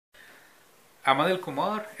I'm Anil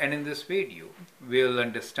Kumar, and in this video we'll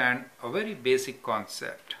understand a very basic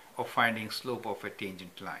concept of finding slope of a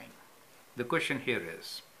tangent line. The question here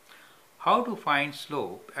is how to find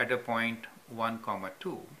slope at a point 1,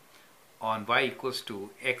 2 on y equals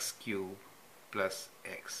to x cubed plus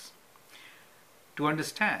x. To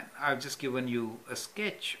understand, I've just given you a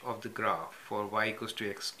sketch of the graph for y equals to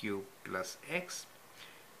x cubed plus x,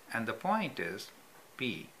 and the point is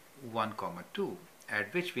P 1, 2,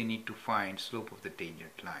 at which we need to find slope of the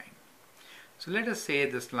tangent line. So let us say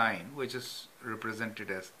this line, which is represented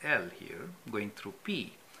as L here, going through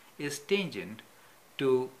P, is tangent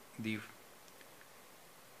to the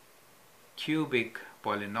cubic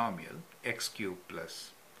polynomial x cubed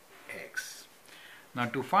plus x. Now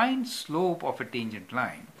to find slope of a tangent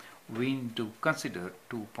line, we need to consider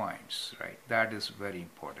 2 points, right? That is very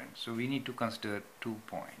important. So we need to consider 2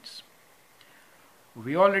 points.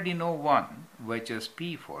 We already know one, which is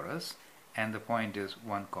P for us, and the point is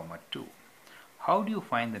 1, 2. How do you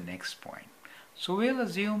find the next point? So we'll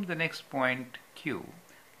assume the next point Q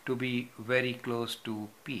to be very close to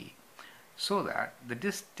P, so that the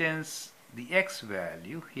distance, the x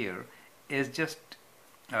value here is just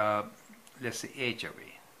let's say h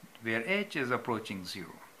away, where h is approaching 0.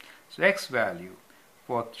 So x value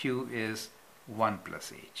for Q is 1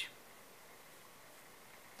 plus h.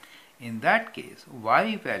 In that case,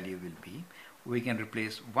 y value will be, we can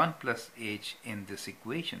replace 1 plus h in this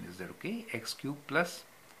equation. Is that okay? X cubed plus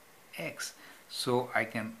x. So I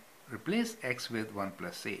can replace x with 1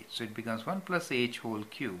 plus h. So it becomes 1 plus h whole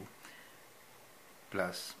cube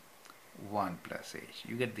plus 1 plus h.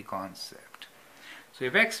 You get the concept. So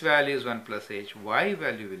if x value is 1 plus h, y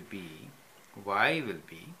value will be,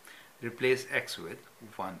 replace x with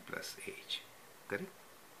 1 plus h. Correct?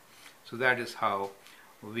 So that is how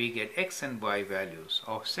we get x and y values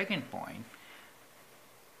of second point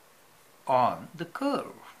on the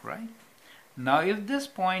curve, right? Now if this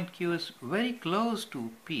point Q is very close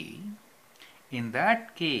to P, in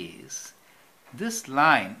that case this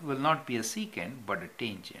line will not be a secant but a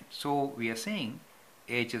tangent. So we are saying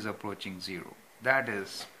h is approaching 0. That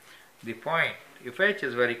is the point. If h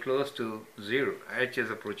is very close to 0, h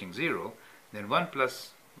is approaching 0, then 1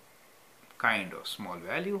 plus kind of small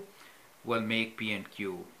value will make P and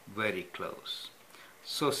Q very close.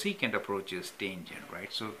 So secant approaches tangent,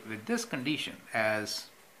 right? So with this condition, as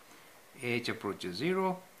h approaches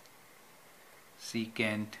 0,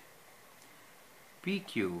 secant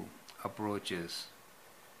PQ approaches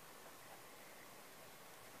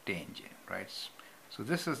tangent, right? So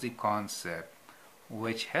this is the concept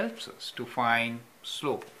which helps us to find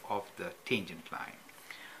slope of the tangent line.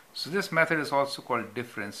 So this method is also called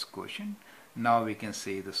difference quotient. Now we can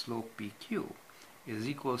say the slope PQ is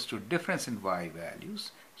equals to difference in y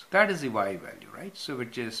values. So that is the y value, right? So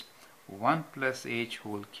which is 1 plus h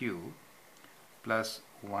whole cube plus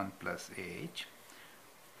 1 plus h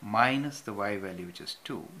minus the y value, which is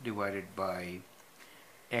 2, divided by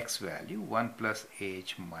x value 1 plus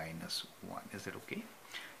h minus 1. Is that okay?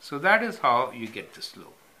 So that is how you get the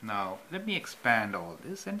slope. Now let me expand all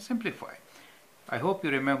this and simplify. I hope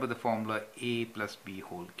you remember the formula a plus b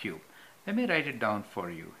whole cube. Let me write it down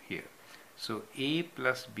for you here. So a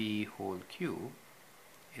plus b whole cube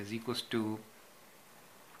is equals to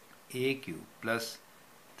a cube plus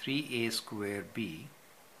 3a square b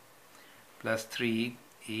plus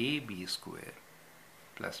 3ab square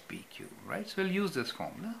plus b cube, right? So we'll use this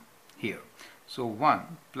formula here. So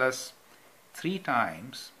 1 plus 3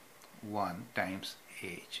 times 1 times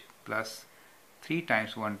h plus 3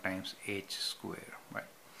 times 1 times h square, right?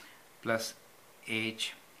 Plus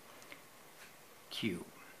h cube.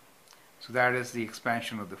 So that is the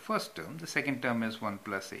expansion of the first term. The second term is 1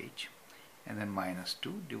 plus h and then minus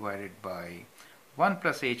 2 divided by 1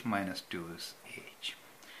 plus h minus 2 is h.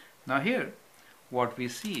 Now here what we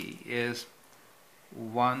see is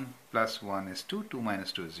 1 plus 1 is 2, 2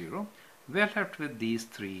 minus 2 is 0. We are left with these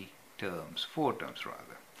 4 terms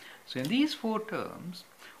rather. So in these 4 terms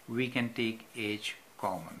we can take h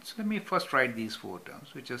common. So let me first write these 4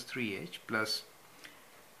 terms, which is 3h plus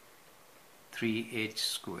 3h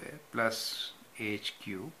square plus h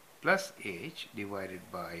cube plus h divided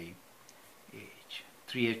by h.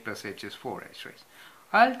 3h plus h is 4h, right?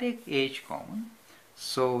 I'll take h common.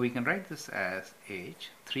 So we can write this as h.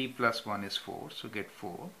 3 plus 1 is 4, so get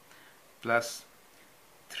 4 plus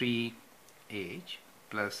 3h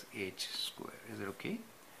plus h square. Is it okay?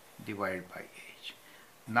 Divided by h.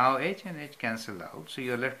 Now h and h cancel out, so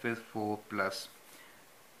you're left with 4 plus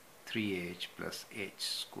 3h plus h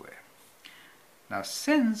square. Now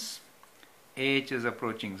since h is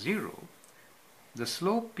approaching 0, the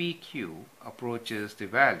slope PQ approaches the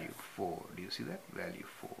value 4. Do you see that? Value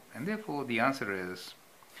 4. And therefore the answer is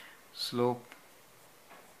slope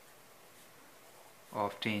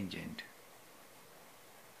of tangent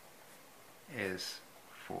is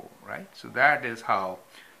 4, right? So that is how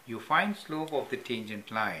you find slope of the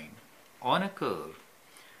tangent line on a curve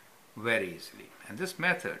very easily. And this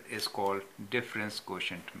method is called difference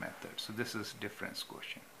quotient method. So this is difference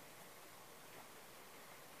quotient.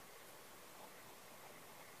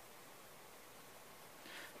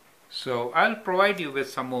 So I'll provide you with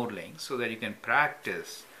some more links so that you can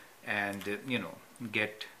practice and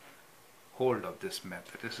get hold of this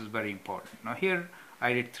method. This is very important. Now here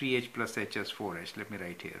I did 3h plus h as 4h. Let me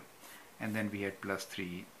write here. And then we had plus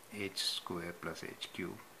 3h square plus h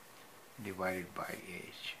cube divided by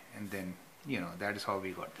h. And then, that is how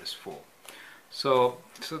we got this 4. So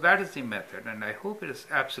that is the method, and I hope it is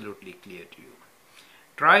absolutely clear to you.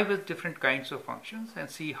 Try with different kinds of functions and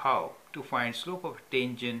see how to find slope of a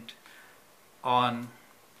tangent on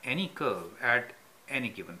any curve at any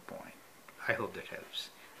given point. I hope that helps.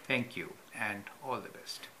 Thank you and all the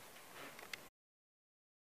best.